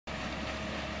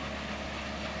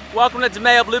Welcome to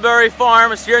DiMeo Blueberry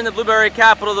Farms here in the blueberry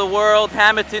capital of the world,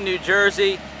 Hamilton, New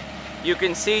Jersey. You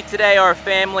can see today our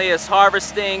family is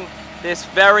harvesting this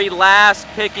very last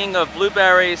picking of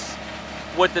blueberries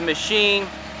with the machine.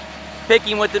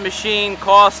 Picking with the machine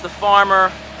costs the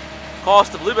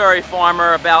blueberry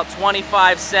farmer about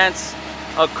 25 cents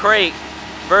a crate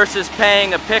versus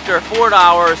paying a picker $4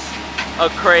 a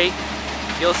crate.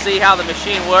 You'll see how the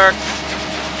machine works.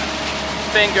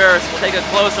 Fingers. We'll take a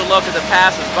closer look as it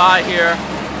passes by here.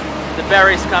 The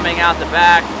berries coming out the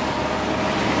back.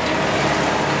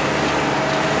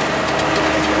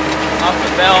 Off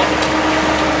the belt.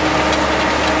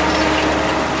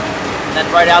 And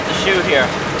then right out the chute here.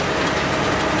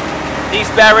 These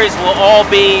berries will all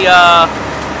be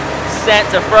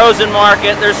sent to frozen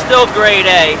market. They're still grade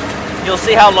A. You'll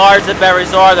see how large the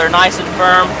berries are. They're nice and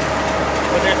firm,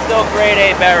 but they're still grade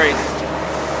A berries.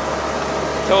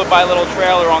 Towed by a little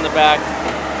trailer on the back.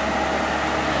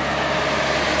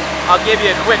 I'll give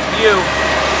you a quick view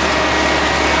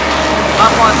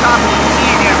up on top of the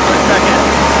machine here for a second.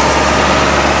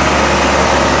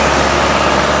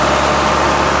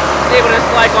 See what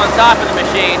it's like on top of the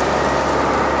machine.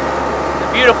 It's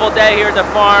a beautiful day here at the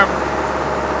farm,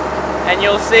 and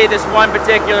you'll see this one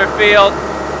particular field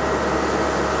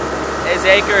is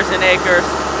acres and acres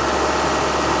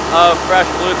of fresh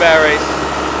blueberries.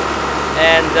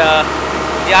 And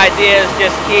the idea is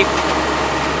just keep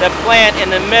the plant in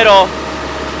the middle,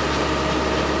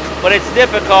 but it's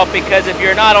difficult because if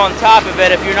you're not on top of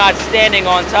it, if you're not standing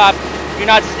on top,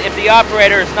 if the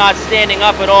operator is not standing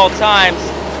up at all times,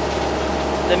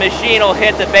 the machine will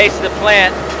hit the base of the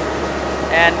plant,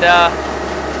 and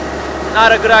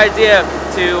not a good idea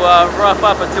to rough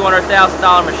up a $200,000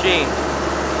 machine.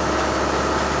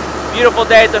 Beautiful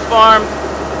day at the farm,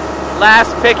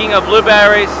 last picking of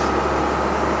blueberries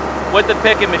with the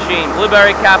picking machine.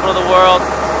 Blueberry capital of the world,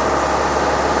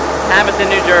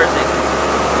 Hamilton, New Jersey.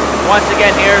 Once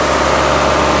again, here's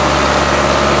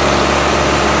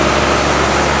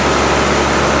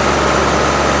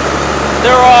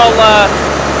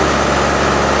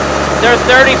they're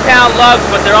 30-pound lugs,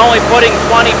 but they're only putting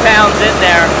 20 pounds in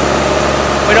there.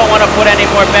 We don't want to put any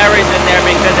more berries in there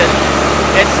because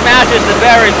it smashes the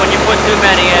berries when you put too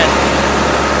many in.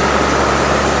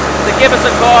 So give us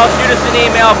a call, shoot us an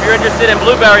email if you're interested in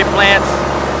blueberry plants.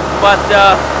 But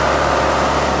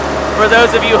for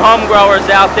those of you home growers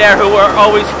out there who are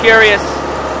always curious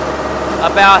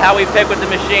about how we pick with the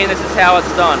machine, this is how it's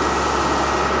done.